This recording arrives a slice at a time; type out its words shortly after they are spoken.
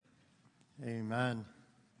Amen.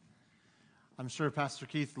 I'm sure Pastor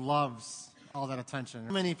Keith loves all that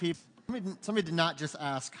attention. Many people, somebody did not just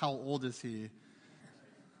ask, how old is he?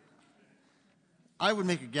 I would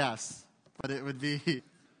make a guess, but it would be,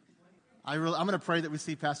 I'm going to pray that we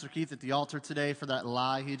see Pastor Keith at the altar today for that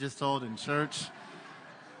lie he just told in church.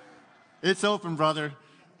 It's open, brother.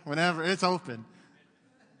 Whenever, it's open.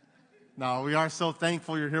 No, we are so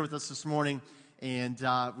thankful you're here with us this morning, and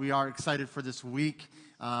we are excited for this week.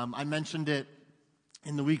 I mentioned it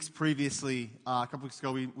in the weeks previously. A couple weeks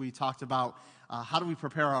ago, we talked about how do we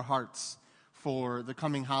prepare our hearts for the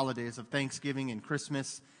coming holidays of Thanksgiving and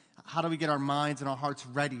Christmas. How do we get our minds and our hearts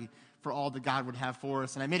ready for all that God would have for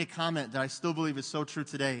us? And I made a comment that I still believe is so true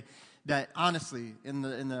today, that honestly, in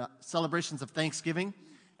the celebrations of Thanksgiving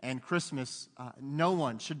and Christmas, no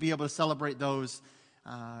one should be able to celebrate those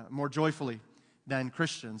more joyfully than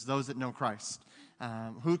Christians, those that know Christ.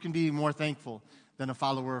 Who can be more thankful than a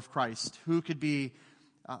follower of Christ? Who could be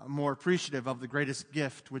more appreciative of the greatest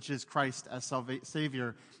gift, which is Christ as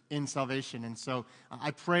Savior in salvation? And so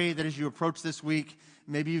I pray that as you approach this week,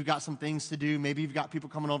 maybe you've got some things to do. Maybe you've got people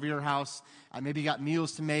coming over your house. Maybe you got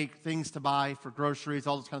meals to make, things to buy for groceries,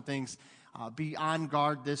 all those kind of things. Be on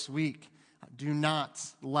guard this week. Do not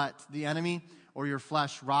let the enemy or your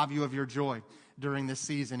flesh rob you of your joy during this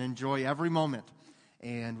season. Enjoy every moment.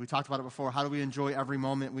 And we talked about it before. How do we enjoy every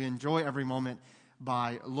moment? We enjoy every moment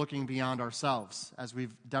by looking beyond ourselves, as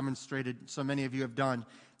we've demonstrated, so many of you have done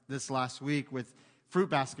this last week with fruit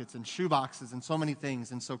baskets and shoe boxes and so many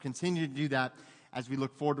things. And so continue to do that as we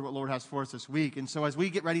look forward to what the Lord has for us this week. And so as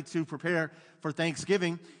we get ready to prepare for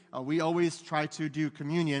Thanksgiving, we always try to do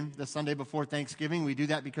communion the Sunday before Thanksgiving. We do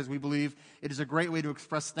that because we believe it is a great way to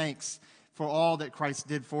express thanks for all that Christ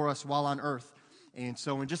did for us while on earth. And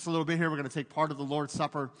so in just a little bit here, we're going to take part of the Lord's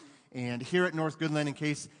Supper. And here at North Goodland, in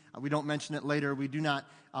case we don't mention it later, we do not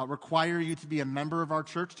require you to be a member of our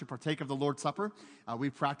church to partake of the Lord's Supper. We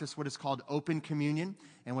practice what is called open communion.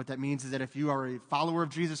 And what that means is that if you are a follower of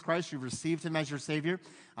Jesus Christ, you've received him as your Savior,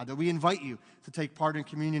 that we invite you to take part in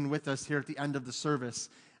communion with us here at the end of the service.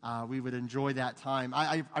 We would enjoy that time.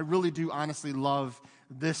 I really do honestly love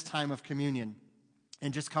this time of communion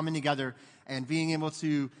and just coming together and being able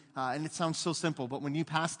to, and it sounds so simple, but when you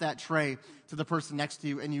pass that tray to the person next to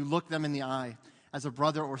you and you look them in the eye as a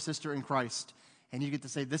brother or sister in Christ, and you get to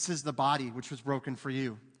say, this is the body which was broken for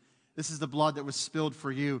you. This is the blood that was spilled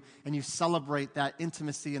for you, and you celebrate that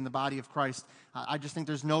intimacy in the body of Christ. I just think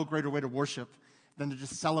there's no greater way to worship than to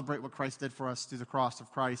just celebrate what Christ did for us through the cross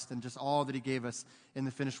of Christ and just all that he gave us in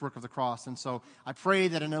the finished work of the cross. And so I pray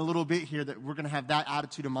that in a little bit here that we're going to have that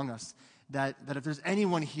attitude among us, that if there's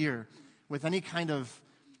anyone here with any kind of,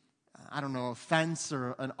 offense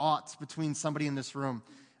or an ought between somebody in this room,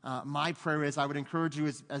 my prayer is I would encourage you,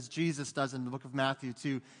 as Jesus does in the book of Matthew,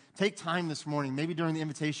 to take time this morning, maybe during the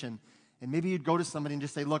invitation, and maybe you'd go to somebody and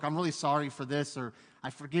just say, look, I'm really sorry for this, or I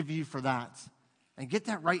forgive you for that. And get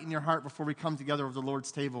that right in your heart before we come together over the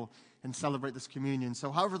Lord's table and celebrate this communion.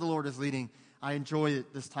 So however the Lord is leading, I enjoy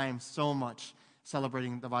it this time so much,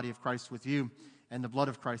 celebrating the body of Christ with you and the blood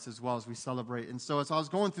of Christ as well as we celebrate. And so as I was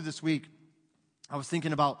going through this week, I was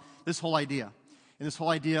thinking about this whole idea, and this whole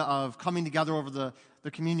idea of coming together over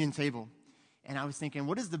the communion table. And I was thinking,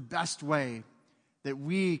 what is the best way that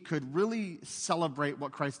we could really celebrate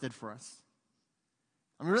what Christ did for us?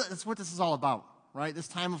 I mean, really, that's what this is all about, right? This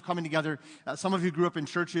time of coming together. Some of you grew up in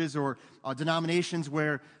churches or denominations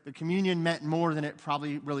where the communion meant more than it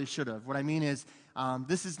probably really should have. What I mean is,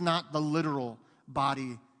 this is not the literal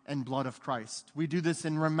body and blood of Christ. We do this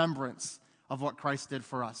in remembrance of what Christ did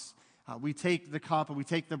for us. We take the cup and we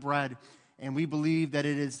take the bread, and we believe that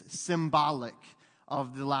it is symbolic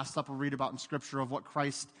of the Last Supper we read about in Scripture of what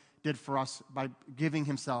Christ did for us by giving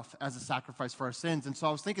himself as a sacrifice for our sins. And so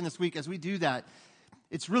I was thinking this week, as we do that,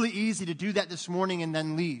 it's really easy to do that this morning and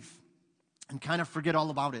then leave and kind of forget all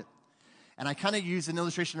about it. And I kind of use an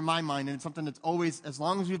illustration in my mind, and it's something that's always, as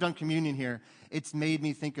long as we've done communion here, it's made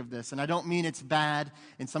me think of this. And I don't mean it's bad,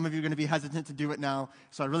 and some of you are going to be hesitant to do it now,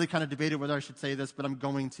 so I really kind of debated whether I should say this, but I'm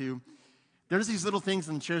going to. There's these little things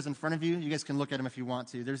in the chairs in front of you. You guys can look at them if you want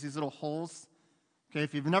to. There's these little holes. Okay,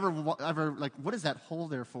 if you've never ever, what is that hole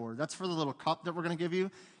there for? That's for the little cup that we're going to give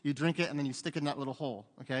you. You drink it, and then you stick it in that little hole,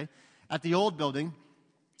 okay? At the old building,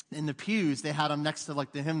 in the pews, they had them next to,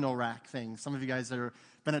 the hymnal rack thing. Some of you guys that have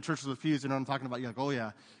been at churches with pews, you know what I'm talking about. You're like, oh,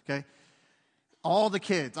 yeah, okay? All the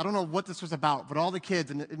kids, I don't know what this was about, but all the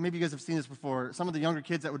kids, and maybe you guys have seen this before, some of the younger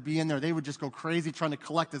kids that would be in there, they would just go crazy trying to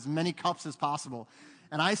collect as many cups as possible.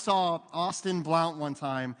 And I saw Austin Blount one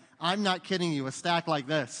time, I'm not kidding you, a stack like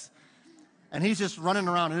this. And he's just running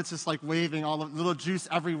around, and it's just waving all the little juice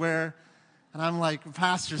everywhere. And I'm like,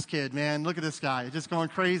 pastor's kid, man, look at this guy, just going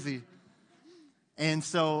crazy. And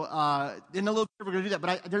so in a little bit, we're going to do that.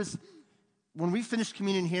 But when we finish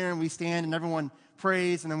communion here and we stand and everyone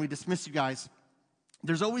prays and then we dismiss you guys,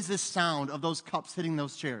 there's always this sound of those cups hitting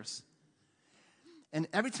those chairs. And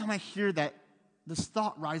every time I hear that, this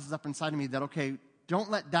thought rises up inside of me that, okay,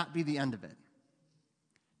 don't let that be the end of it.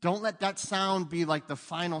 Don't let that sound be like the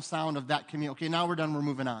final sound of that communion. Okay, now we're done, we're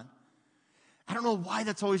moving on. I don't know why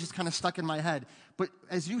that's always just kind of stuck in my head. But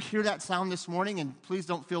as you hear that sound this morning, and please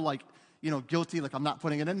don't feel like, guilty, like I'm not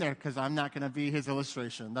putting it in there because I'm not going to be his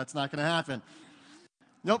illustration. That's not going to happen.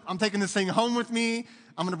 Nope, I'm taking this thing home with me.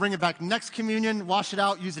 I'm going to bring it back next communion, wash it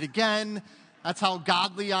out, use it again. That's how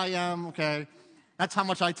godly I am, okay? That's how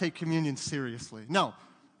much I take communion seriously. No,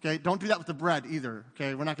 okay? Don't do that with the bread either,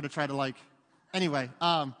 okay? We're not going to try to Anyway,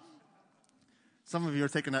 some of you are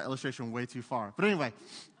taking that illustration way too far. But anyway,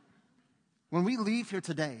 when we leave here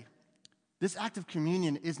today, this act of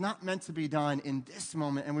communion is not meant to be done in this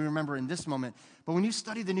moment, and we remember in this moment. But when you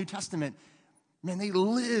study the New Testament, man, they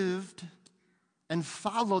lived and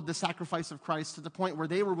followed the sacrifice of Christ to the point where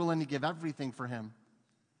they were willing to give everything for him.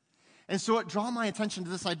 And so it drew my attention to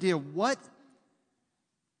this idea, what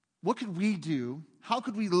could we do? How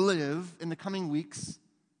could we live in the coming weeks,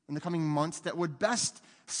 in the coming months that would best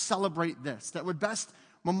celebrate this, that would best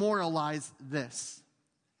memorialize this?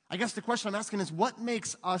 I guess the question I'm asking is, what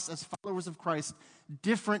makes us as followers of Christ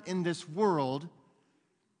different in this world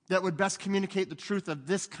that would best communicate the truth of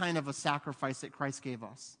this kind of a sacrifice that Christ gave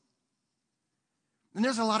us? And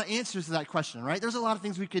there's a lot of answers to that question, right? There's a lot of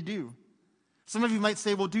things we could do. Some of you might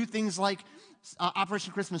say, well, do things like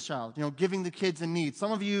Operation Christmas Child, giving the kids in need.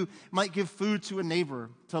 Some of you might give food to a neighbor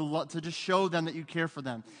to just show them that you care for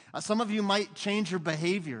them. Some of you might change your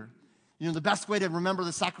behavior. The best way to remember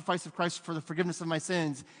the sacrifice of Christ for the forgiveness of my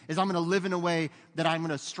sins is I'm going to live in a way that I'm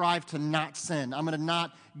going to strive to not sin. I'm going to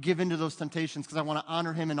not give into those temptations because I want to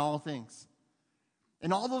honor him in all things.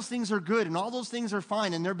 And all those things are good, and all those things are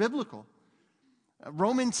fine, and they're biblical.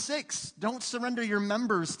 Romans 6, don't surrender your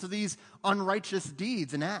members to these unrighteous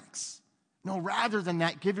deeds and acts. No, rather than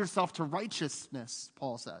that, give yourself to righteousness,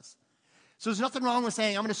 Paul says. So there's nothing wrong with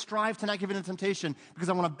saying, I'm going to strive to not give in to temptation because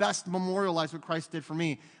I want to best memorialize what Christ did for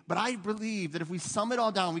me. But I believe that if we sum it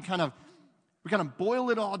all down, we kind of boil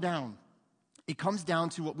it all down, it comes down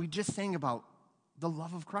to what we just sang about, the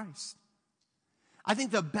love of Christ. I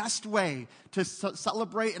think the best way to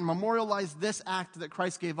celebrate and memorialize this act that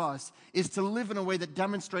Christ gave us is to live in a way that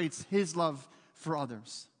demonstrates his love for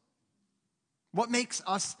others. What makes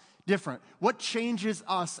us different? What changes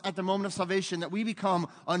us at the moment of salvation that we become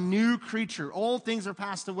a new creature? All things are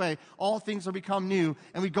passed away. All things are become new.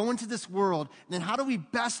 And we go into this world. And then how do we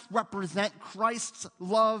best represent Christ's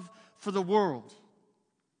love for the world?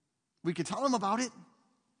 We could tell them about it,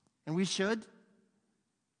 and we should.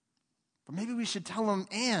 But maybe we should tell them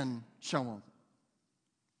and show them.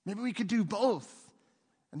 Maybe we could do both.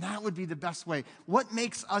 And that would be the best way. What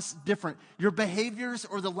makes us different? Your behaviors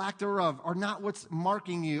or the lack thereof are not what's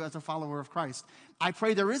marking you as a follower of Christ. I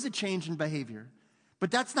pray there is a change in behavior. But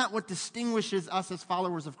that's not what distinguishes us as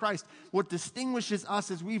followers of Christ. What distinguishes us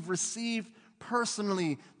is we've received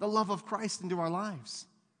personally the love of Christ into our lives.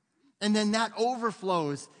 And then that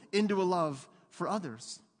overflows into a love for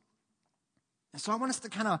others. And so I want us to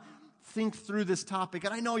kind of think through this topic.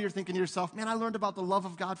 And I know you're thinking to yourself, man, I learned about the love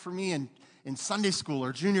of God for me in Sunday school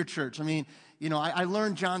or junior church. I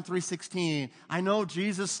learned John 3:16. I know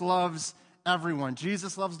Jesus loves everyone.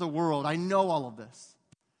 Jesus loves the world. I know all of this.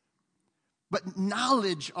 But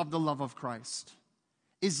knowledge of the love of Christ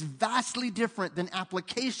is vastly different than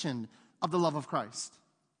application of the love of Christ.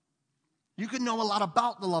 You can know a lot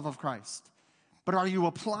about the love of Christ, but are you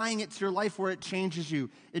applying it to your life where it changes you,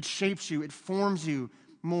 it shapes you, it forms you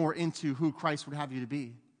more into who Christ would have you to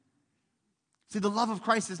be? See, the love of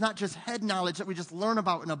Christ is not just head knowledge that we just learn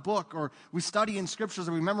about in a book or we study in scriptures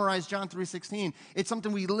or we memorize John 3:16. It's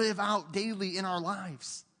something we live out daily in our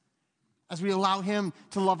lives as we allow him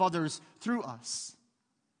to love others through us.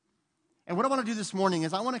 And what I want to do this morning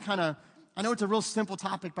is I know it's a real simple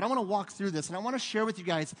topic, but I want to walk through this and I want to share with you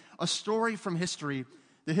guys a story from history,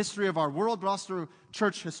 the history of our world, but also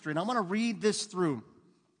church history. And I want to read this through.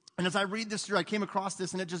 And as I read this through, I came across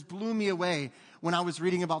this, and it just blew me away when I was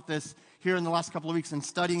reading about this here in the last couple of weeks and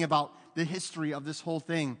studying about the history of this whole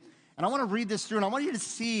thing. And I want to read this through, and I want you to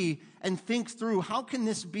see and think through, how can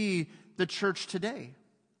this be the church today?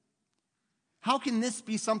 How can this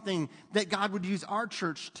be something that God would use our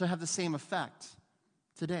church to have the same effect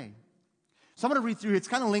today? So I'm going to read through. It's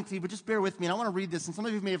kind of lengthy, but just bear with me. And I want to read this, and some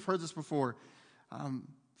of you may have heard this before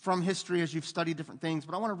from history as you've studied different things,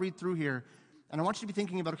 but I want to read through here. And I want you to be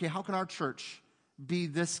thinking about, okay, how can our church be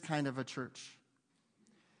this kind of a church?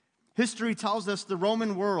 History tells us the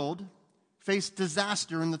Roman world faced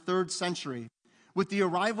disaster in the 3rd century with the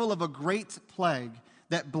arrival of a great plague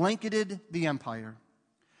that blanketed the empire.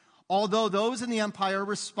 Although those in the empire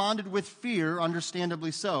responded with fear,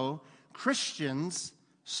 understandably so, Christians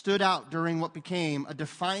stood out during what became a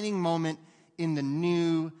defining moment in the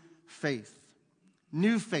new faith.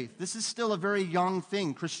 New faith. This is still a very young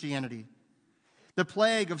thing, Christianity. The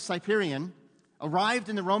plague of Cyprian arrived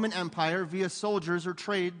in the Roman Empire via soldiers or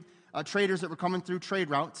traders that were coming through trade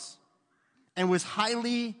routes, and was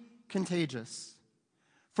highly contagious.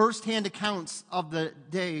 First-hand accounts of the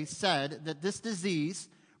day said that this disease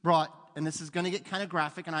brought, and this is going to get kind of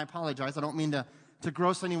graphic, and I apologize, I don't mean to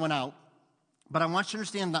gross anyone out, but I want you to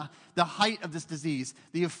understand the height of this disease,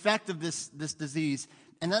 the effect of this disease,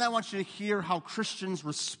 and then I want you to hear how Christians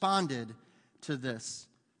responded to this.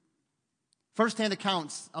 First-hand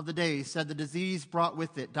accounts of the day said the disease brought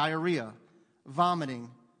with it diarrhea,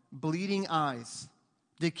 vomiting, bleeding eyes,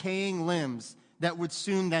 decaying limbs that would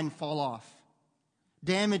soon then fall off,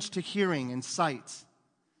 damage to hearing and sight.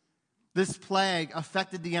 This plague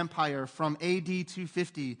affected the empire from AD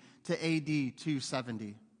 250 to AD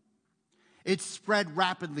 270. It spread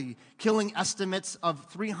rapidly, killing estimates of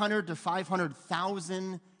 300 to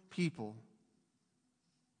 500,000 people.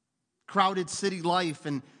 Crowded city life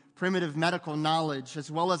and primitive medical knowledge,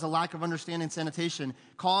 as well as a lack of understanding sanitation,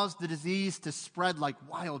 caused the disease to spread like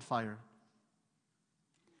wildfire.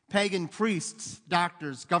 Pagan priests,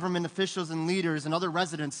 doctors, government officials, and leaders and other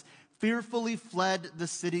residents fearfully fled the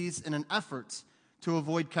cities in an effort to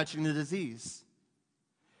avoid catching the disease.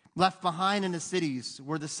 Left behind in the cities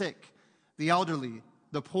were the sick, the elderly,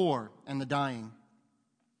 the poor, and the dying.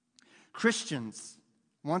 Christians,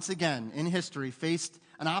 once again in history, faced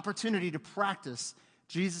an opportunity to practice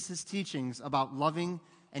Jesus' teachings about loving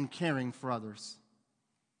and caring for others.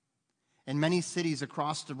 In many cities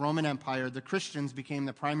across the Roman Empire, the Christians became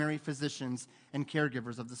the primary physicians and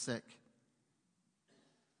caregivers of the sick.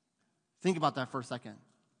 Think about that for a second.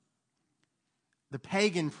 The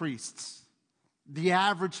pagan priests, the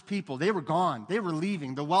average people, they were gone. They were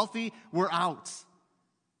leaving. The wealthy were out,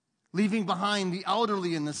 leaving behind the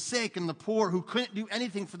elderly and the sick and the poor who couldn't do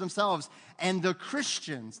anything for themselves. And the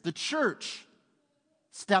Christians, the church,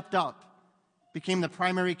 stepped up, became the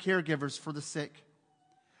primary caregivers for the sick.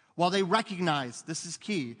 While they recognized, this is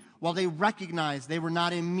key, while they recognized they were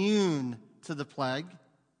not immune to the plague,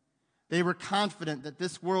 they were confident that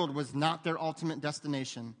this world was not their ultimate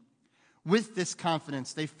destination. With this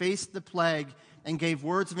confidence, they faced the plague and gave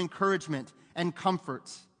words of encouragement and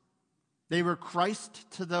comfort. They were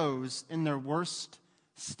Christ to those in their worst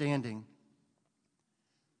standing.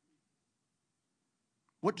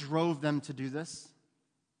 What drove them to do this?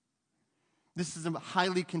 This is a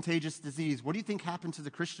highly contagious disease. What do you think happened to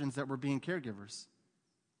the Christians that were being caregivers?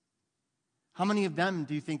 How many of them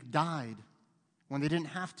do you think died when they didn't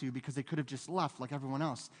have to because they could have just left like everyone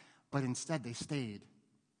else? But instead they stayed.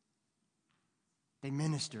 They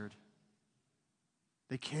ministered.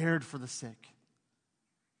 They cared for the sick.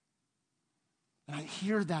 And I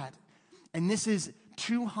hear that. And this is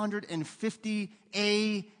 250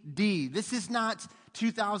 AD. This is not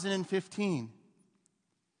 2015.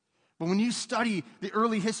 But when you study the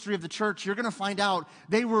early history of the church, you're going to find out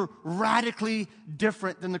they were radically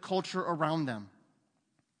different than the culture around them.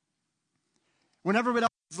 When everybody else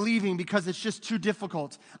is leaving because it's just too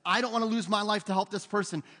difficult, I don't want to lose my life to help this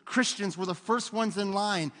person. Christians were the first ones in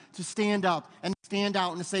line to stand up and stand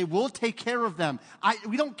out and to say, we'll take care of them.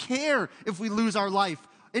 We don't care if we lose our life.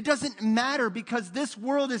 It doesn't matter because this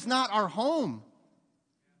world is not our home.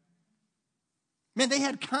 Man, they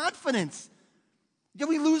had confidence. Yeah,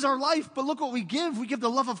 we lose our life, but look what we give. We give the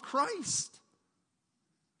love of Christ.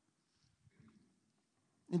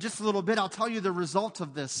 In just a little bit, I'll tell you the result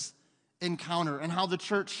of this encounter and how the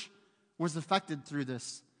church was affected through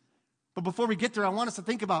this. But before we get there, I want us to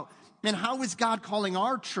think about, man, how is God calling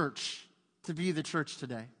our church to be the church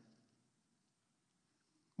today?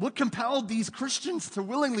 What compelled these Christians to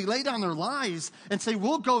willingly lay down their lives and say,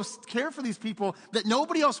 we'll go care for these people that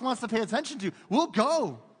nobody else wants to pay attention to? We'll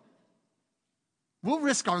go. We'll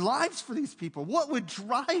risk our lives for these people. What would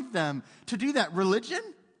drive them to do that? Religion?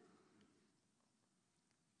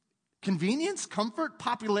 Convenience? Comfort?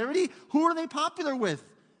 Popularity? Who are they popular with?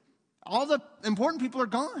 All the important people are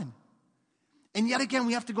gone. And yet again,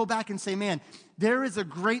 we have to go back and say, man, there is a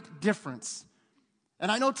great difference.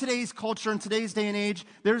 And I know today's culture, in today's day and age,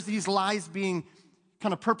 there's these lies being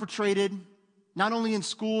kind of perpetrated, not only in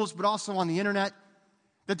schools, but also on the internet,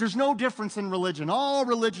 that there's no difference in religion. All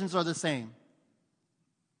religions are the same.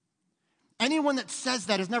 Anyone that says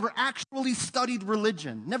that has never actually studied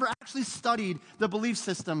religion, never actually studied the belief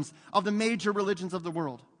systems of the major religions of the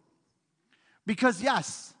world. Because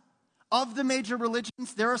yes, of the major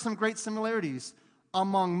religions, there are some great similarities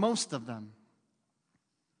among most of them.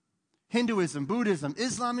 Hinduism, Buddhism,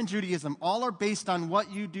 Islam, and Judaism all are based on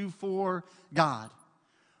what you do for God.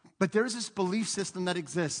 But there's this belief system that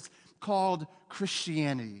exists called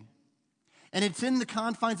Christianity. And it's in the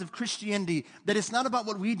confines of Christianity that it's not about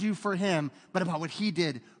what we do for him, but about what he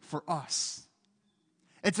did for us.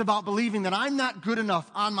 It's about believing that I'm not good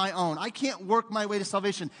enough on my own. I can't work my way to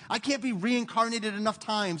salvation. I can't be reincarnated enough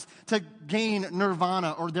times to gain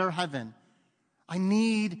nirvana or their heaven. I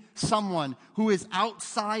need someone who is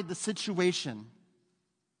outside the situation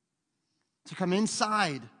to come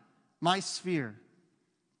inside my sphere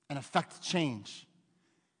and affect change.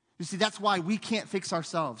 You see, that's why we can't fix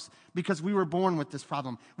ourselves, because we were born with this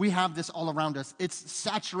problem. We have this all around us. It's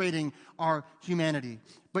saturating our humanity.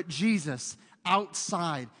 But Jesus,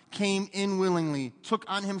 outside, came in willingly, took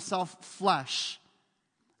on himself flesh,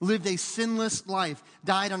 lived a sinless life,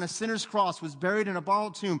 died on a sinner's cross, was buried in a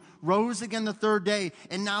borrowed tomb, rose again the third day,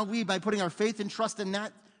 and now we, by putting our faith and trust in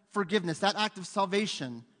that forgiveness, that act of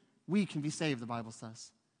salvation, we can be saved, the Bible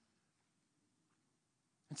says.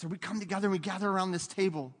 And so we come together and we gather around this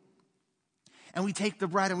table, and we take the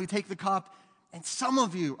bread and we take the cup, and some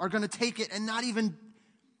of you are going to take it and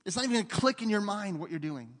it's not even going to click in your mind what you're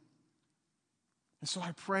doing. And so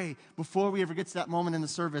I pray, before we ever get to that moment in the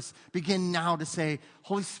service, begin now to say,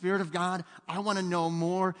 Holy Spirit of God, I want to know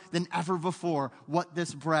more than ever before what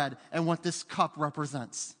this bread and what this cup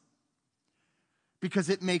represents. Because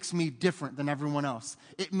it makes me different than everyone else.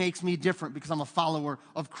 It makes me different because I'm a follower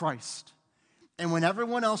of Christ. And when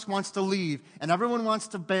everyone else wants to leave and everyone wants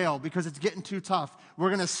to bail because it's getting too tough, we're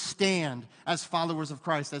going to stand as followers of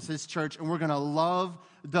Christ, as his church, and we're going to love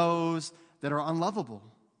those that are unlovable.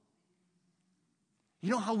 You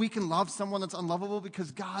know how we can love someone that's unlovable?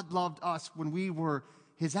 Because God loved us when we were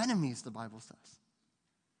his enemies, the Bible says.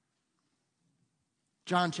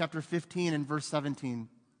 John chapter 15 and verse 17.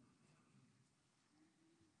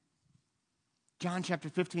 John chapter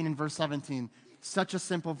 15 and verse 17. Such a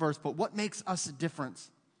simple verse, but what makes us different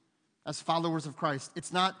as followers of Christ?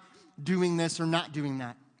 It's not doing this or not doing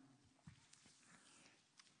that.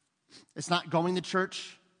 It's not going to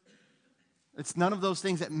church. It's none of those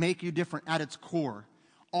things that make you different at its core.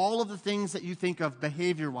 All of the things that you think of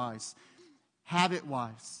behavior-wise,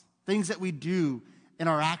 habit-wise, things that we do in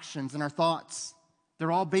our actions and our thoughts,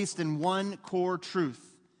 they're all based in one core truth,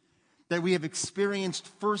 that we have experienced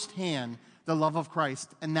firsthand the love of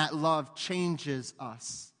Christ, and that love changes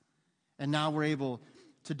us. And now we're able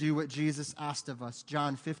to do what Jesus asked of us.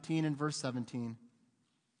 John 15 and verse 17.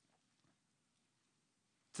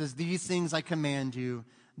 It says, these things I command you,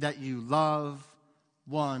 that you love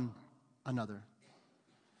one another.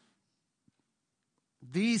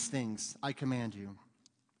 These things I command you,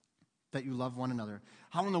 that you love one another.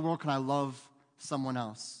 How in the world can I love someone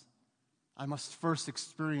else? I must first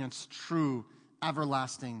experience true,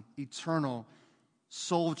 everlasting, eternal,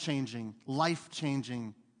 soul-changing,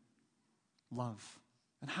 life-changing love.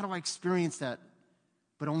 And how do I experience that?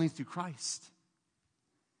 But only through Christ.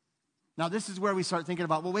 Now, this is where we start thinking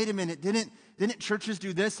about, well, wait a minute, didn't churches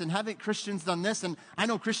do this, and haven't Christians done this? And I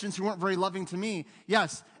know Christians who weren't very loving to me.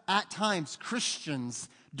 Yes, at times, Christians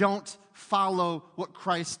don't follow what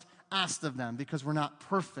Christ asked of them because we're not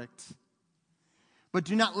perfect. But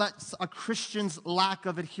do not let a Christian's lack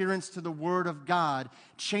of adherence to the Word of God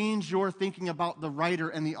change your thinking about the writer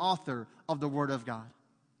and the author of the Word of God.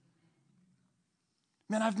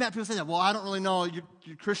 Man, I've met people say that, well, I don't really know, you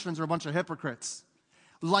Christians are a bunch of hypocrites.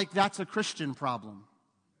 Like that's a Christian problem.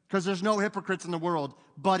 Because there's no hypocrites in the world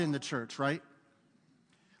but in the church, right?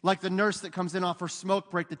 Like the nurse that comes in off her smoke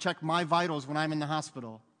break to check my vitals when I'm in the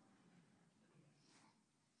hospital.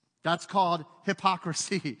 That's called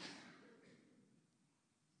hypocrisy.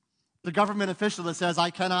 The government official that says, I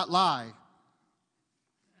cannot lie.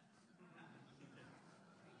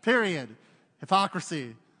 Period.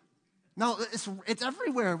 Hypocrisy. No, it's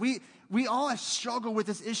everywhere. We all struggle with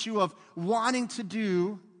this issue of wanting to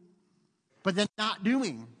do, but then not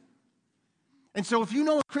doing. And so if you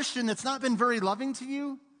know a Christian that's not been very loving to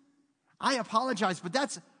you, I apologize, but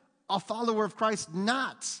that's a follower of Christ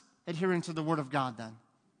not adhering to the Word of God then.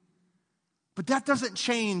 But that doesn't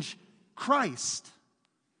change Christ.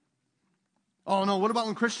 Oh no, what about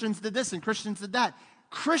when Christians did this and Christians did that?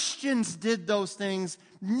 Christians did those things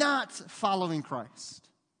not following Christ.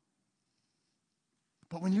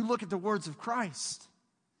 But when you look at the words of Christ,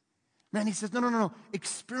 man, he says, no,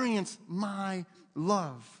 experience my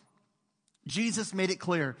love. Jesus made it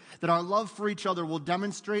clear that our love for each other will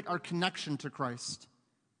demonstrate our connection to Christ.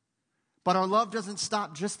 But our love doesn't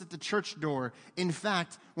stop just at the church door. In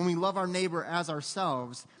fact, when we love our neighbor as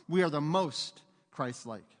ourselves, we are the most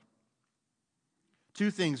Christ-like.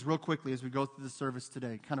 Two things real quickly as we go through the service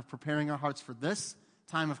today, kind of preparing our hearts for this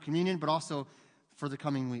time of communion, but also for the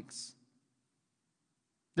coming weeks.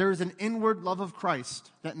 There is an inward love of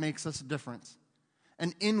Christ that makes us different.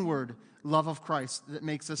 An inward love of Christ that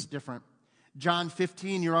makes us different. John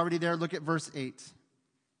 15, you're already there. Look at verse 8.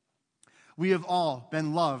 We have all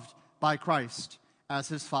been loved by Christ as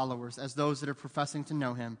his followers, as those that are professing to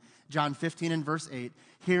know him. John 15 and verse 8.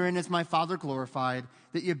 Herein is my Father glorified,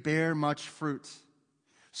 that ye bear much fruit.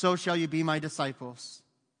 So shall you be my disciples.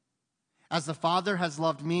 As the Father has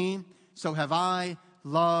loved me, so have I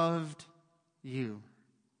loved you.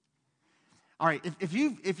 All right, if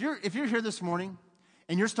you're here this morning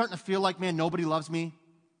and you're starting to feel like, man, nobody loves me,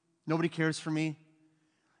 nobody cares for me.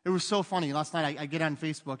 It was so funny. Last night I get on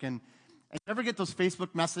Facebook and you ever get those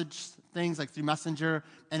Facebook message things like through Messenger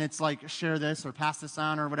and it's like share this or pass this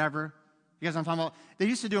on or whatever? You guys know what I'm talking about? They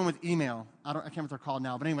used to do them with email. I can't remember what they're called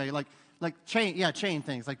now, but anyway, like chain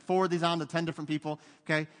things, like forward these on to 10 different people,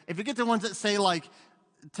 okay? If you get the ones that say like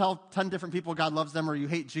tell 10 different people God loves them or you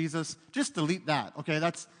hate Jesus, just delete that, okay?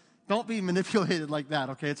 Don't be manipulated like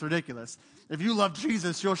that, okay? It's ridiculous. If you love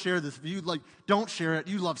Jesus, you'll share this. If you don't share it,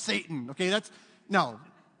 you love Satan, okay? No.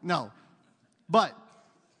 But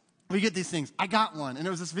we get these things. I got one, and it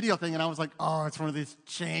was this video thing, and I was like, oh, it's one of these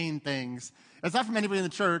chain things. It's not from anybody in the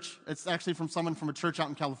church. It's actually from someone from a church out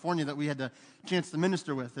in California that we had the chance to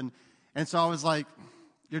minister with. And so I was like,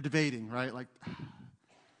 you're debating, right? Like,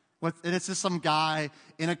 and it's just some guy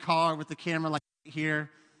in a car with the camera like here,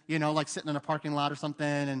 like sitting in a parking lot or something,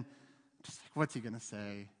 and just like, what's he going to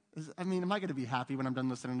say? Am I going to be happy when I'm done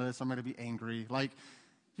listening to this? I'm going to be angry. Like,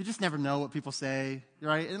 you just never know what people say,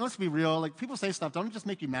 right? And let's be real. Like, people say stuff, don't it just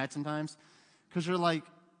make you mad sometimes? Because you're like,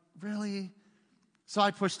 really? So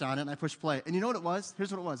I pushed on it, and I pushed play. And you know what it was?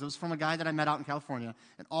 Here's what it was. It was from a guy that I met out in California,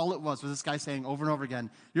 and all it was this guy saying over and over again,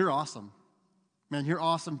 you're awesome. Man, you're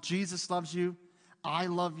awesome. Jesus loves you. I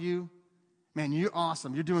love you. Man, you're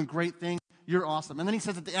awesome. You're doing great things. You're awesome. And then he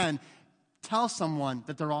says at the end, tell someone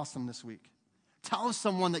that they're awesome this week. Tell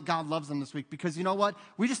someone that God loves them this week, because you know what?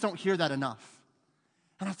 We just don't hear that enough.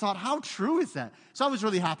 And I thought, how true is that? So I was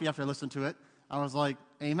really happy after I listened to it. I was like,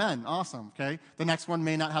 amen, awesome, okay? The next one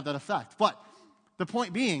may not have that effect. But the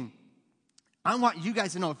point being, I want you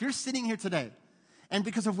guys to know, if you're sitting here today, and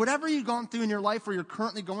because of whatever you've gone through in your life or you're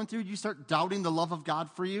currently going through, you start doubting the love of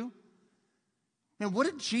God for you. And what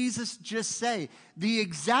did Jesus just say? The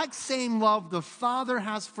exact same love the Father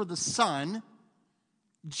has for the Son,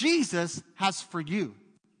 Jesus has for you.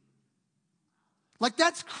 Like,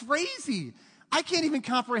 that's crazy. I can't even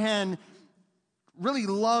comprehend really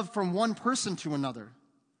love from one person to another.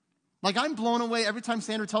 Like, I'm blown away every time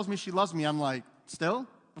Sandra tells me she loves me. I'm like, still?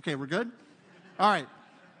 Okay, we're good? All right.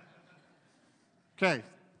 Okay.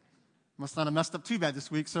 Must not have messed up too bad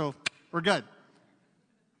this week, so we're good.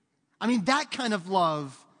 That kind of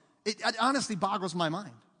love, it honestly boggles my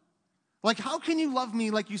mind. Like, how can you love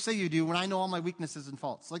me like you say you do when I know all my weaknesses and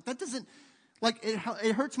faults? Like, that doesn't,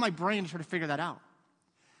 it hurts my brain to try to figure that out.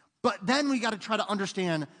 But then we got to try to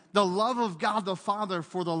understand the love of God the Father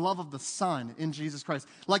for the love of the Son in Jesus Christ.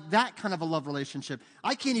 Like that kind of a love relationship.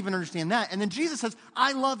 I can't even understand that. And then Jesus says,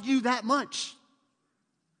 I love you that much.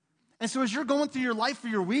 And so as you're going through your life or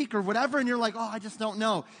your week or whatever, and you're like, oh, I just don't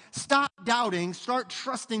know. Stop doubting. Start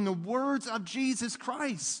trusting the words of Jesus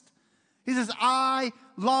Christ. He says, I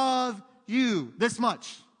love you this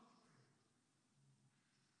much.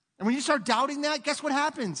 And when you start doubting that, guess what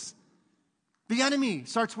happens? The enemy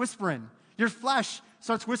starts whispering. Your flesh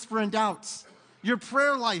starts whispering doubts. Your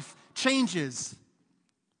prayer life changes.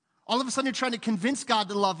 All of a sudden, you're trying to convince God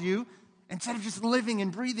to love you instead of just living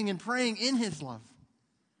and breathing and praying in his love.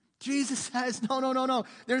 Jesus says, no.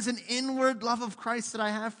 There's an inward love of Christ that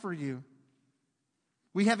I have for you.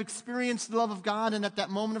 We have experienced the love of God, and at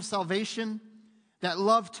that moment of salvation, that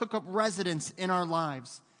love took up residence in our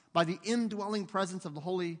lives by the indwelling presence of the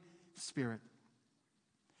Holy Spirit.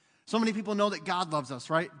 So many people know that God loves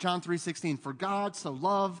us, right? John 3:16, for God so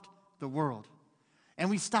loved the world. And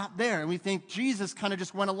we stop there and we think Jesus kind of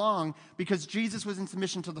just went along because Jesus was in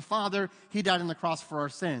submission to the Father. He died on the cross for our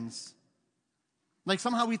sins. Like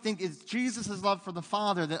somehow we think it's Jesus' love for the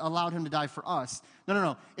Father that allowed him to die for us.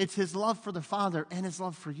 No. It's his love for the Father and his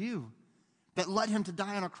love for you that led him to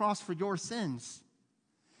die on a cross for your sins.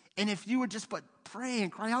 And if you would just but pray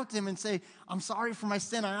and cry out to him and say, I'm sorry for my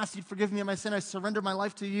sin. I ask you to forgive me of my sin. I surrender my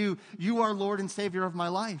life to you. You are Lord and Savior of my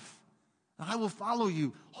life. I will follow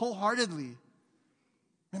you wholeheartedly.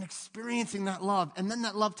 And experiencing that love. And then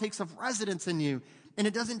that love takes up residence in you. And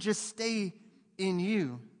it doesn't just stay in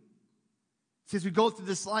you. See, as we go through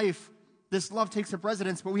this life, this love takes up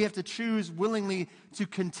residence, but we have to choose willingly to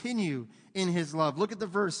continue in his love. Look at the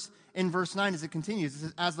verse in verse 9 as it continues. It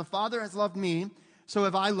says, as the Father has loved me, so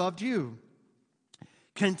have I loved you.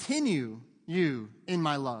 Continue you in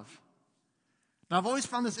my love. Now, I've always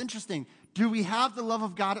found this interesting. Do we have the love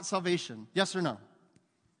of God at salvation? Yes or no?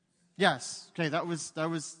 Yes. Okay, that was a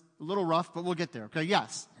little rough, but we'll get there. Okay,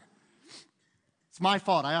 yes. It's my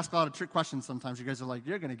fault. I ask a lot of trick questions sometimes. You guys are like,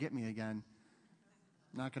 you're going to get me again.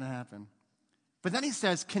 Not going to happen. But then he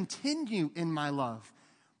says, continue in my love.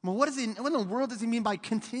 Well, what in the world does he mean by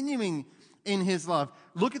continuing in his love?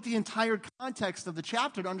 Look at the entire context of the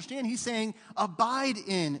chapter to understand. He's saying, abide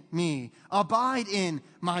in me. Abide in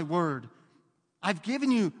my word. I've given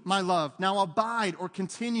you my love. Now abide or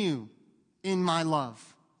continue in my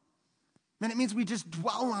love. And it means we just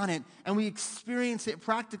dwell on it and we experience it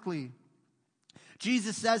practically.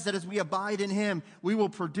 Jesus says that as we abide in him, we will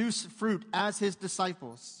produce fruit as his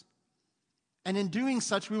disciples. And in doing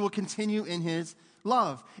such, we will continue in his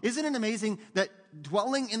love. Isn't it amazing that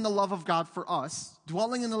dwelling in the love of God for us,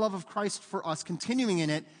 dwelling in the love of Christ for us, continuing in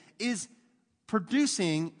it, is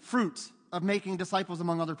producing fruit of making disciples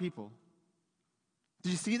among other people?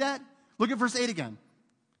 Did you see that? Look at verse 8 again.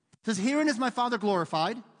 It says, herein is my Father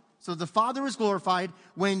glorified. So the Father is glorified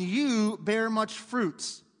when you bear much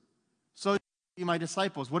fruit. So you be my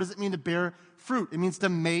disciples. What does it mean to bear fruit? It means to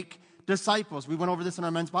make disciples. We went over this in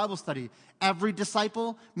our men's Bible study. Every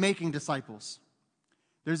disciple making disciples.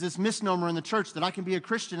 There's this misnomer in the church that I can be a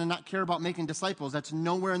Christian and not care about making disciples. That's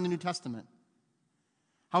nowhere in the New Testament.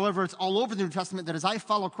 However, it's all over the New Testament that as I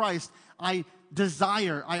follow Christ, I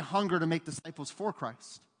hunger to make disciples for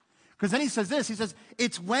Christ. Because then he says this, he says,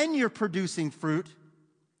 it's when you're producing fruit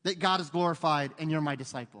that God is glorified and you're my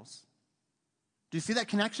disciples. Do you see that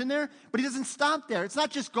connection there? But he doesn't stop there. It's not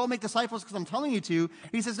just go make disciples because I'm telling you to.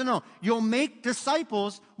 He says, no, you'll make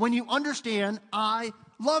disciples when you understand I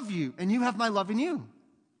love you and you have my love in you.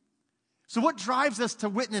 So what drives us to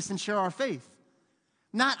witness and share our faith?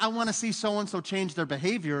 Not I want to see so-and-so change their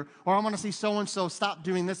behavior or I want to see so-and-so stop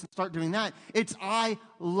doing this and start doing that. It's I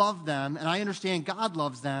love them and I understand God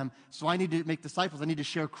loves them, so I need to make disciples. I need to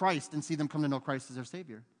share Christ and see them come to know Christ as their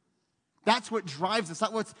Savior. That's what drives us.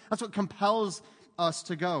 That's what compels us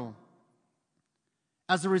to go.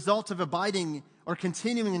 As a result of abiding or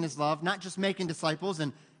continuing in his love, not just making disciples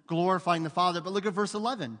and glorifying the Father, but look at verse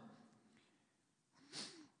 11.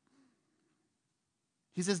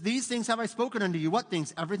 He says, these things have I spoken unto you. What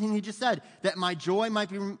things? Everything he just said. That my joy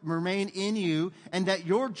might remain in you and that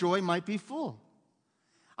your joy might be full.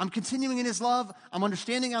 I'm continuing in his love. I'm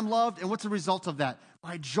understanding I'm loved. And what's the result of that?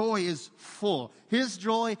 My joy is full. His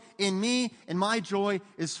joy in me and my joy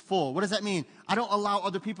is full. What does that mean? I don't allow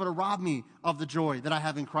other people to rob me of the joy that I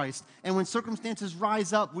have in Christ. And when circumstances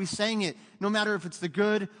rise up, we sang it. No matter if it's the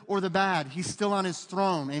good or the bad, he's still on his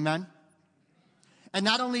throne. Amen? And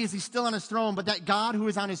not only is he still on his throne, but that God who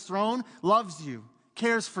is on his throne loves you,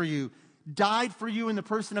 cares for you, died for you in the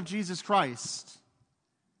person of Jesus Christ.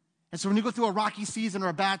 And so when you go through a rocky season or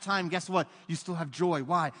a bad time, guess what? You still have joy.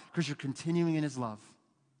 Why? Because you're continuing in his love.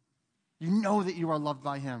 You know that you are loved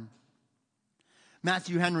by him.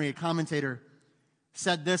 Matthew Henry, a commentator,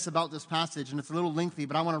 said this about this passage, and it's a little lengthy,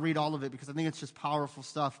 but I want to read all of it because I think it's just powerful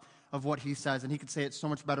stuff of what he says, and he could say it so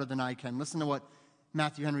much better than I can. Listen to what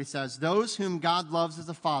Matthew Henry says. Those whom God loves as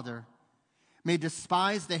a father may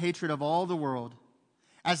despise the hatred of all the world,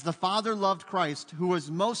 as the Father loved Christ, who was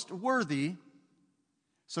most worthy,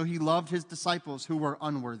 so he loved his disciples who were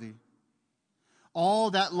unworthy.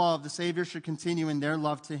 All that love the Savior should continue in their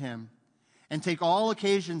love to him, and take all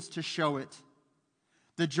occasions to show it.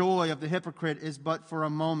 The joy of the hypocrite is but for a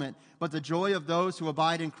moment, but the joy of those who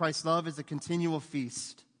abide in Christ's love is a continual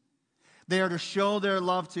feast. They are to show their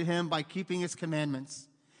love to him by keeping his commandments.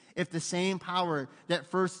 If the same power that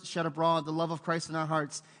first shed abroad the love of Christ in our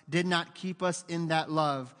hearts did not keep us in that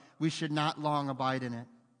love, we should not long abide in it.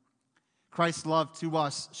 Christ's love to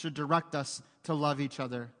us should direct us to love each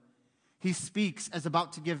other. He speaks as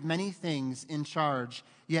about to give many things in charge,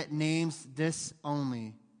 yet names this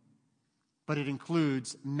only. But it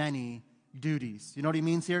includes many duties. You know what he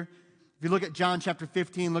means here? If you look at John chapter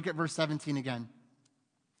 15, look at verse 17 again.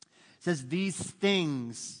 It says, these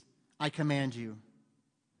things I command you,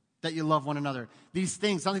 that you love one another. These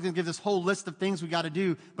things, something to give this whole list of things we got to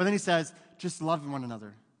do. But then he says, just love one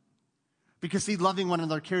another. Because see, loving one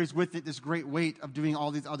another carries with it this great weight of doing all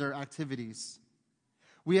these other activities.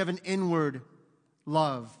 We have an inward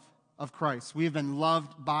love of Christ. We have been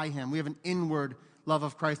loved by him. We have an inward love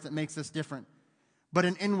of Christ that makes us different. But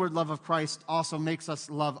an inward love of Christ also makes us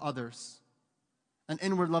love others. An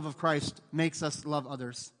inward love of Christ makes us love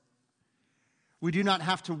others. We do not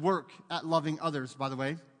have to work at loving others, by the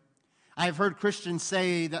way. I have heard Christians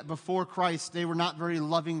say that before Christ, they were not very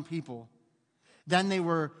loving people. Then they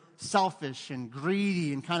were selfish and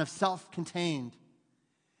greedy and kind of self-contained.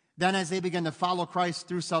 Then as they began to follow Christ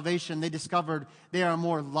through salvation, they discovered they are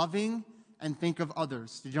more loving and think of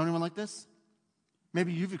others. Did you know anyone like this?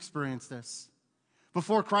 Maybe you've experienced this.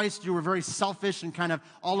 Before Christ, you were very selfish and kind of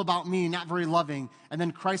all about me, not very loving. And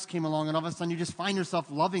then Christ came along, and all of a sudden you just find yourself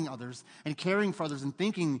loving others and caring for others and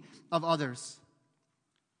thinking of others.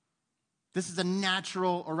 This is a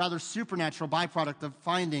natural, or rather supernatural, byproduct of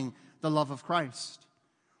finding the love of Christ.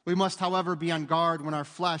 We must, however, be on guard when our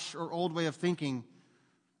flesh or old way of thinking,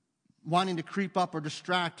 wanting to creep up or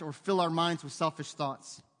distract or fill our minds with selfish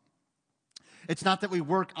thoughts. It's not that we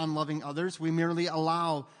work on loving others. We merely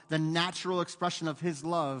allow the natural expression of his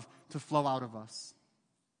love to flow out of us.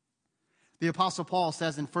 The Apostle Paul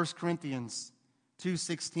says in 1 Corinthians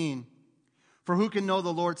 2:16, "For who can know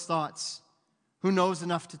the Lord's thoughts? Who knows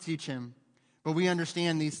enough to teach him? But we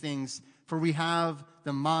understand these things, for we have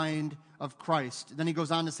the mind of Christ." Then he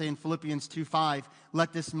goes on to say in Philippians 2:5,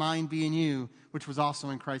 "Let this mind be in you, which was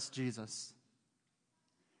also in Christ Jesus."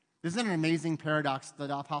 Isn't it an amazing paradox that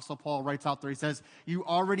the Apostle Paul writes out there? He says, you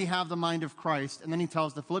already have the mind of Christ, and then he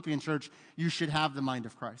tells the Philippian church, you should have the mind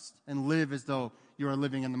of Christ and live as though you are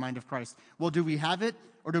living in the mind of Christ. Well, do we have it,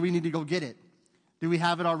 or do we need to go get it? Do we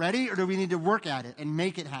have it already, or do we need to work at it and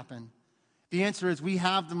make it happen? The answer is we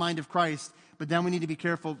have the mind of Christ, but then we need to be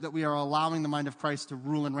careful that we are allowing the mind of Christ to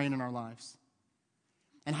rule and reign in our lives.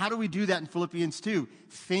 And how do we do that in Philippians 2?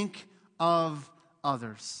 Think of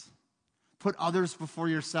others. Put others before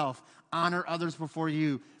yourself. Honor others before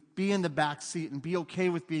you. Be in the back seat and be okay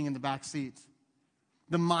with being in the back seat.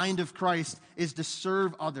 The mind of Christ is to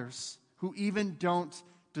serve others who even don't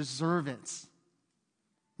deserve it.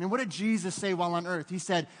 I mean, what did Jesus say while on earth? He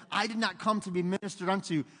said, I did not come to be ministered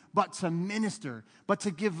unto, but to minister, but to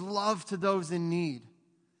give love to those in need.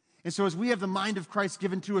 And so as we have the mind of Christ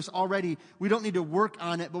given to us already, we don't need to work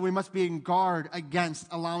on it, but we must be in guard against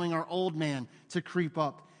allowing our old man to creep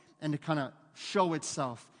up and to kind of show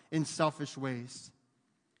itself in selfish ways.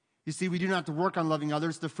 You see, we do not have to work on loving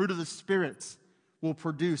others. The fruit of the Spirit will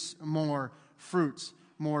produce more fruit,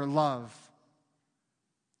 more love.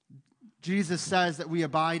 Jesus says that we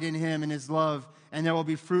abide in him and his love, and there will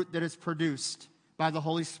be fruit that is produced by the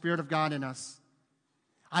Holy Spirit of God in us.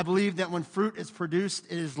 I believe that when fruit is produced,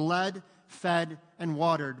 it is led, fed, and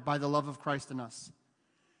watered by the love of Christ in us.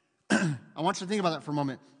 I want you to think about that for a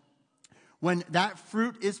moment. When that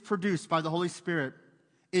fruit is produced by the Holy Spirit,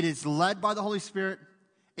 it is led by the Holy Spirit,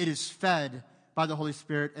 it is fed by the Holy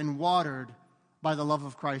Spirit, and watered by the love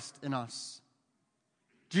of Christ in us.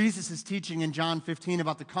 Jesus is teaching in John 15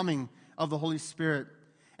 about the coming of the Holy Spirit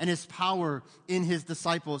and his power in his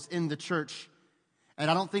disciples in the church. And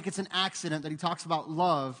I don't think it's an accident that he talks about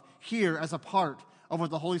love here as a part of what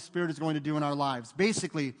the Holy Spirit is going to do in our lives.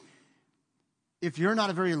 Basically, if you're not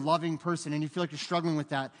a very loving person and you feel like you're struggling with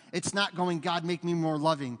that, it's not going, God, make me more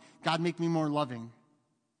loving. God, make me more loving.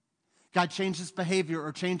 God, change this behavior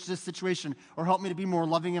or change this situation or help me to be more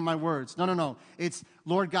loving in my words. No. It's,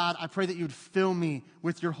 Lord God, I pray that you would fill me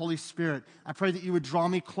with your Holy Spirit. I pray that you would draw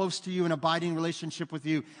me close to you in abiding relationship with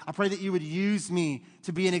you. I pray that you would use me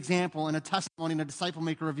to be an example and a testimony and a disciple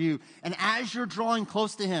maker of you. And as you're drawing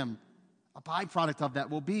close to him, a byproduct of that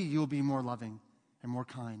will be you'll be more loving and more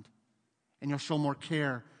kind. And you'll show more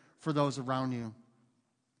care for those around you.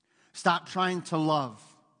 Stop trying to love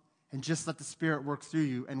and just let the Spirit work through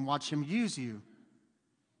you and watch him use you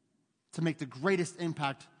to make the greatest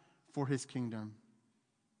impact for his kingdom.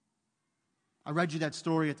 I read you that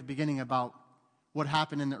story at the beginning about what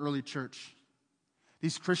happened in the early church.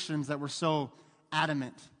 These Christians that were so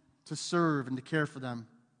adamant to serve and to care for them.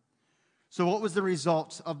 So what was the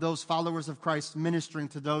result of those followers of Christ ministering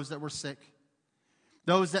to those that were sick?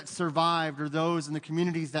 Those that survived, or those in the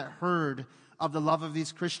communities that heard of the love of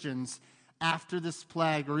these Christians after this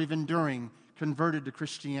plague or even during, converted to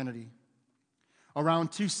Christianity.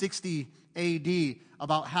 Around 260 AD,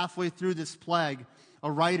 about halfway through this plague,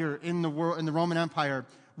 a writer in the Roman Empire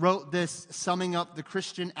wrote this, summing up the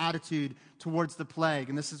Christian attitude towards the plague.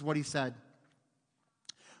 And this is what he said.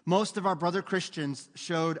 Most of our brother Christians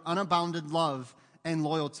showed unbounded love and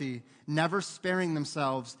loyalty, never sparing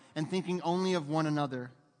themselves and thinking only of one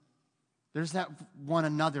another. There's that one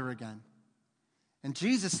another again. And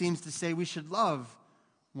Jesus seems to say we should love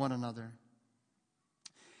one another.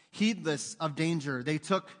 Heedless of danger, they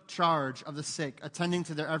took charge of the sick, attending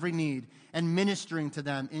to their every need and ministering to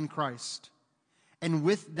them in Christ. And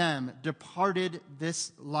with them departed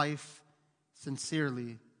this life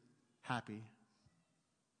sincerely happy.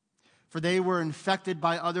 For they were infected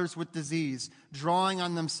by others with disease, drawing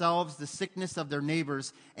on themselves the sickness of their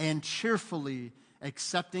neighbors and cheerfully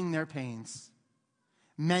accepting their pains.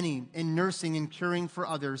 Many, in nursing and curing for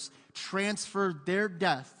others, transferred their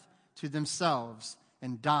death to themselves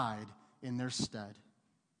and died in their stead.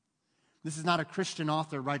 This is not a Christian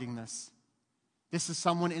author writing this. This is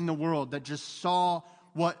someone in the world that just saw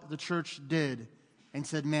what the church did and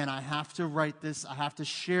said, man, I have to write this, I have to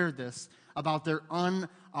share this about their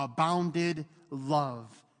unabounded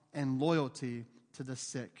love and loyalty to the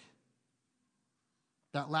sick.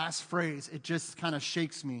 That last phrase, it just kind of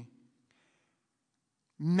shakes me.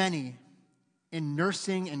 Many, in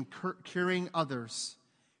nursing and curing others,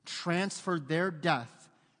 transferred their death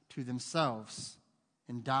to themselves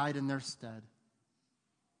and died in their stead.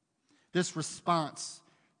 This response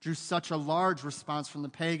drew such a large response from the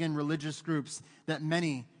pagan religious groups that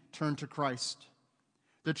many turned to Christ.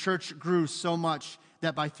 The church grew so much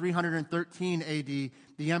that by 313 AD,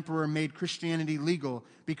 the emperor made Christianity legal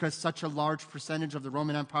because such a large percentage of the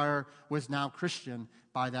Roman Empire was now Christian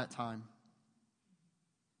by that time.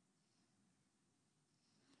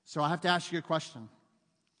 So I have to ask you a question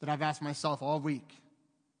that I've asked myself all week.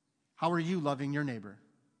 How are you loving your neighbor?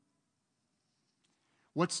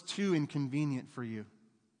 What's too inconvenient for you?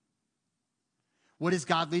 What is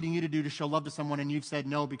God leading you to do to show love to someone and you've said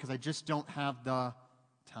no because I just don't have the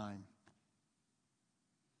time?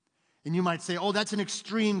 And you might say, oh, that's an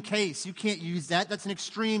extreme case. You can't use that. That's an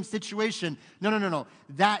extreme situation. No.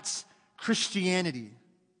 That's Christianity.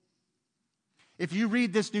 If you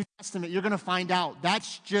read this New Testament, you're going to find out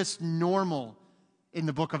that's just normal in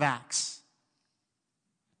the book of Acts.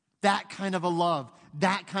 That kind of a love,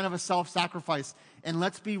 that kind of a self-sacrifice. And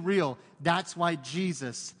let's be real, that's why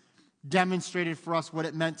Jesus demonstrated for us what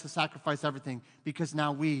it meant to sacrifice everything, because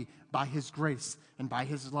now we, by his grace and by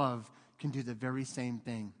his love, can do the very same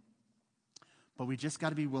thing. But we just got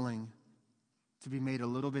to be willing to be made a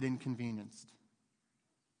little bit inconvenienced,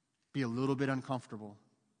 be a little bit uncomfortable,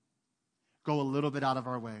 go a little bit out of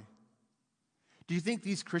our way. Do you think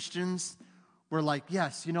these Christians were like,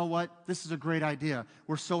 yes, you know what? This is a great idea.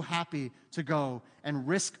 We're so happy to go and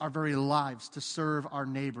risk our very lives to serve our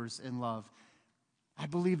neighbors in love. I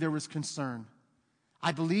believe there was concern.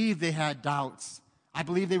 I believe they had doubts. I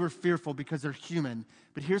believe they were fearful because they're human.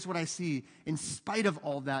 But here's what I see. In spite of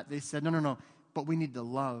all that, they said, no, but we need to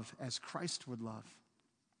love as Christ would love.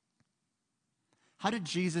 How did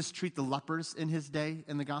Jesus treat the lepers in his day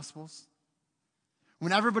in the Gospels?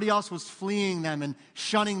 When everybody else was fleeing them and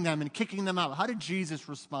shunning them and kicking them out, how did Jesus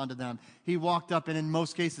respond to them? He walked up and in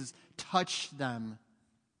most cases touched them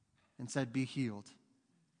and said, be healed.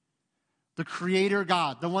 The Creator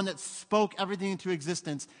God, the one that spoke everything into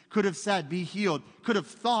existence, could have said, be healed, could have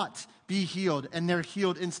thought, be healed, and they're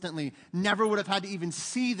healed instantly. Never would have had to even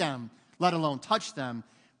see them, let alone touch them.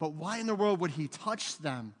 But why in the world would he touch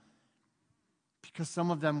them? Because some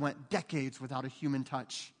of them went decades without a human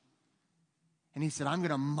touch. And he said, I'm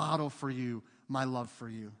going to model for you my love for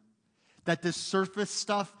you. That this surface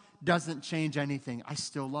stuff doesn't change anything. I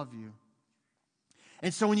still love you.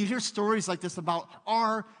 And so when you hear stories like this about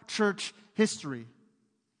our church history,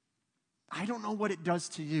 I don't know what it does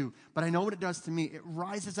to you, but I know what it does to me. It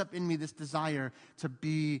rises up in me this desire to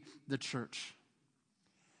be the church.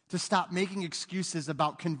 To stop making excuses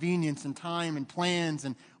about convenience and time and plans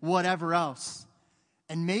and whatever else.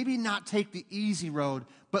 And maybe not take the easy road,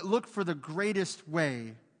 but look for the greatest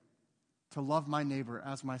way to love my neighbor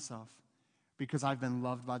as myself. Because I've been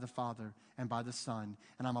loved by the Father and by the Son.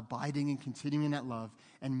 And I'm abiding and continuing in that love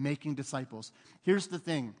and making disciples. Here's the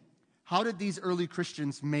thing. How did these early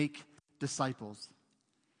Christians make disciples?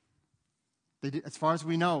 As far as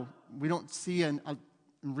we know, we don't see and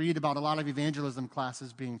read about a lot of evangelism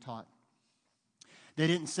classes being taught. They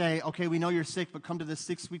didn't say, okay, we know you're sick, but come to this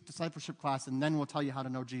 6-week discipleship class and then we'll tell you how to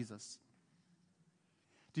know Jesus.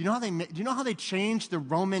 Do you know how they changed the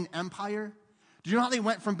Roman Empire? Do you know how they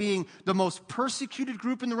went from being the most persecuted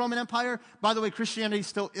group in the Roman Empire? By the way, Christianity is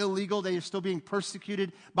still illegal. They are still being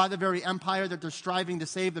persecuted by the very empire that they're striving to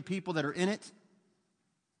save the people that are in it.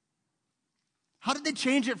 How did they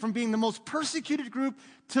change it from being the most persecuted group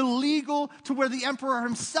to legal, to where the emperor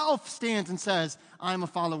himself stands and says, I'm a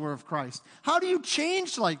follower of Christ? How do you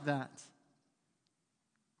change like that?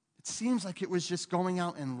 It seems like it was just going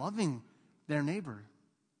out and loving their neighbor.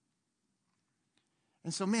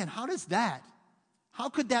 And so, man, how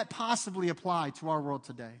could that possibly apply to our world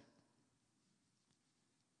today?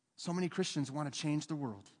 So many Christians want to change the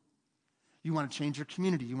world. You want to change your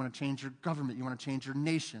community. You want to change your government. You want to change your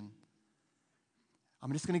nation.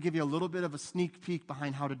 I'm just going to give you a little bit of a sneak peek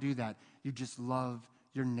behind how to do that. You just love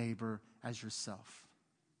your neighbor as yourself.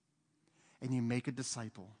 And you make a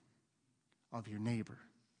disciple of your neighbor.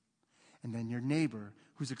 And then your neighbor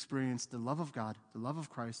who's experienced the love of God, the love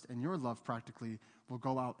of Christ, and your love practically will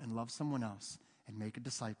go out and love someone else and make a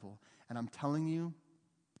disciple. And I'm telling you,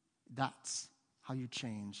 that's how you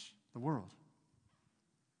change the world.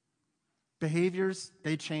 Behaviors,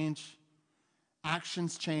 they change.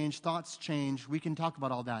 Actions change. Thoughts change. We can talk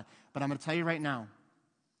about all that. But I'm going to tell you right now,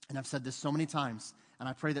 and I've said this so many times, and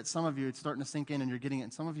I pray that some of you, it's starting to sink in and you're getting it,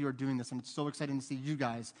 and some of you are doing this, and it's so exciting to see you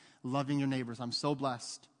guys loving your neighbors. I'm so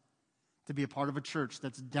blessed to be a part of a church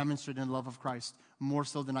that's demonstrating the love of Christ more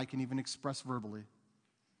so than I can even express verbally.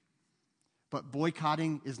 But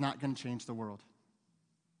boycotting is not going to change the world.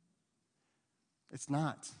 It's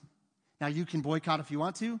not. Now, you can boycott if you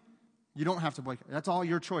want to. You don't have to boycott. That's all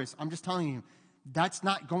your choice. I'm just telling you, that's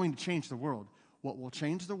not going to change the world. What will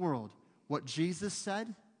change the world, what Jesus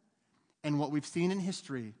said, and what we've seen in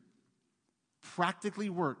history, practically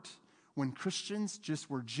worked when Christians just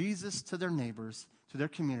were Jesus to their neighbors, to their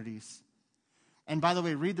communities. And by the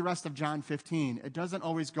way, read the rest of John 15. It doesn't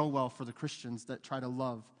always go well for the Christians that try to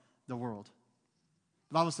love the world.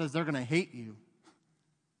 The Bible says they're going to hate you.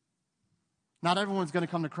 Not everyone's going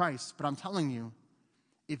to come to Christ, but I'm telling you,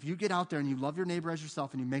 if you get out there and you love your neighbor as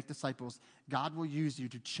yourself and you make disciples, God will use you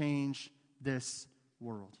to change this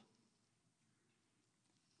world.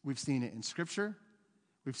 We've seen it in Scripture.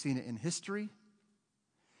 We've seen it in history.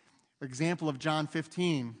 Example of John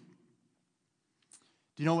 15.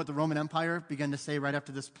 Do you know what the Roman Empire began to say right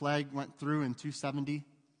after this plague went through in 270?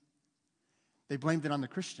 They blamed it on the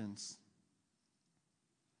Christians.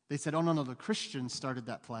 They said, oh, no, the Christians started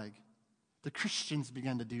that plague. The Christians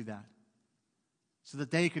began to do that so that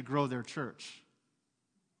they could grow their church.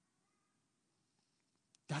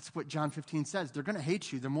 That's what John 15 says. They're going to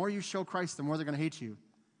hate you. The more you show Christ, the more they're going to hate you.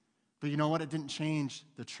 But you know what? It didn't change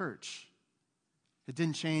the church. It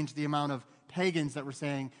didn't change the amount of pagans that were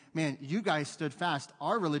saying, man, you guys stood fast.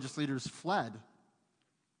 Our religious leaders fled.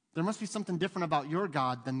 There must be something different about your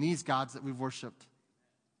God than these gods that we've worshiped.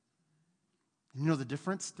 You know the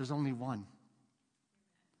difference? There's only one.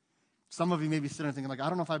 Some of you may be sitting there thinking, like, I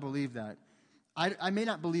don't know if I believe that. I may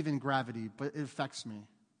not believe in gravity, but it affects me.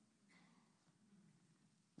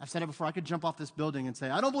 I've said it before. I could jump off this building and say,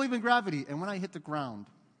 I don't believe in gravity. And when I hit the ground,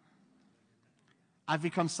 I've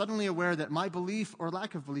become suddenly aware that my belief or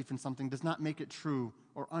lack of belief in something does not make it true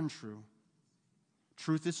or untrue.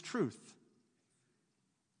 Truth is truth.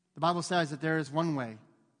 The Bible says that there is one way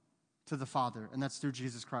to the Father, and that's through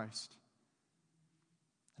Jesus Christ.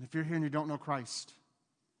 And if you're here and you don't know Christ,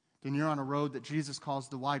 then you're on a road that Jesus calls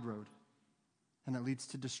the wide road, and it leads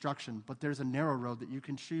to destruction. But there's a narrow road that you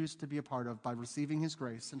can choose to be a part of by receiving His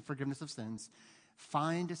grace and forgiveness of sins,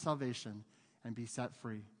 find salvation, and be set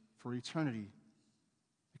free for eternity,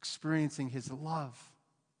 experiencing His love,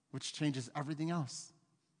 which changes everything else.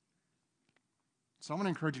 So I want to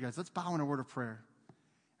encourage you guys, let's bow in a word of prayer.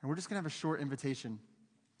 And we're just going to have a short invitation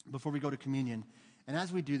before we go to communion. And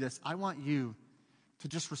as we do this, I want you to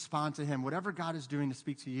just respond to Him. Whatever God is doing to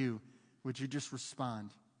speak to you, would you just respond?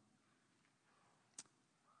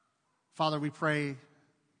 Father, we pray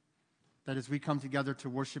that as we come together to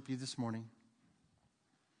worship you this morning,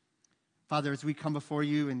 Father, as we come before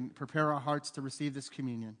you and prepare our hearts to receive this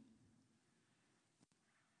communion,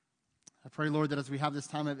 I pray, Lord, that as we have this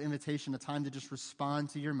time of invitation, a time to just respond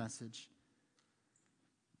to your message,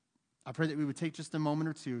 I pray that we would take just a moment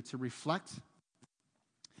or two to reflect,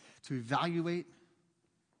 to evaluate,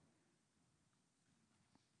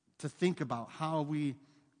 to think about how we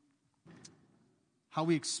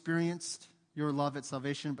experienced your love at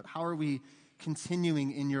salvation, but how are we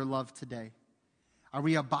continuing in your love today? Are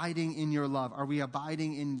we abiding in your love? Are we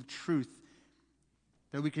abiding in the truth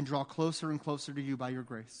that we can draw closer and closer to you by your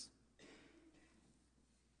grace?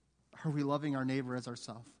 Are we loving our neighbor as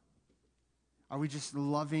ourselves? Are we just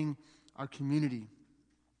loving our community?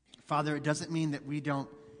 Father, it doesn't mean that we don't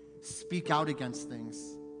speak out against things.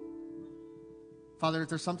 Father, if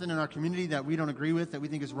there's something in our community that we don't agree with, that we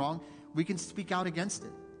think is wrong, we can speak out against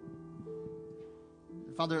it.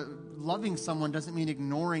 Father, loving someone doesn't mean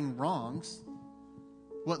ignoring wrongs.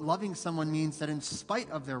 What loving someone means that in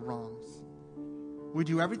spite of their wrongs, we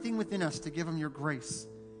do everything within us to give them your grace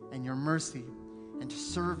and your mercy and to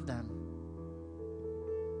serve them.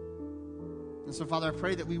 And so, Father, I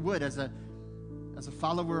pray that we would, as a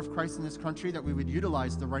follower of Christ in this country, that we would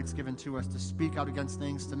utilize the rights given to us to speak out against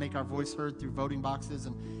things, to make our voice heard through voting boxes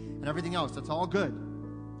and everything else. That's all good.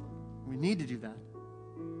 We need to do that.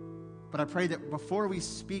 But I pray that before we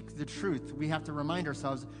speak the truth, we have to remind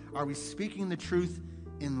ourselves, are we speaking the truth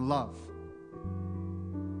in love?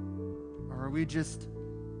 Or are we just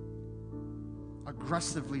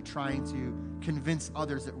aggressively trying to convince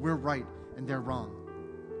others that we're right and they're wrong?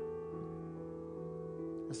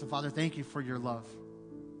 And so, Father, thank you for your love.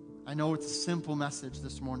 I know it's a simple message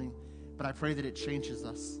this morning, but I pray that it changes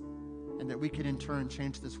us and that we can in turn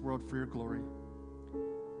change this world for your glory.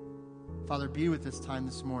 Father, be with this time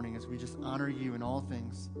this morning as we just honor you in all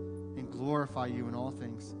things and glorify you in all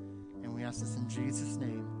things. And we ask this in Jesus'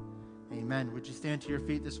 name. Amen. Would you stand to your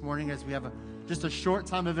feet this morning as we have just a short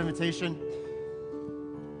time of invitation?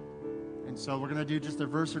 And so we're going to do just a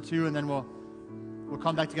verse or two, and then we'll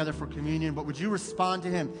come back together for communion. But would you respond to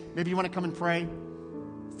him? Maybe you want to come and pray.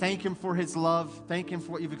 Thank him for his love. Thank him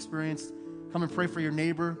for what you've experienced. Come and pray for your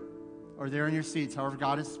neighbor or there in your seats. However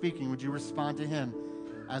God is speaking, would you respond to him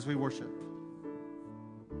as we worship?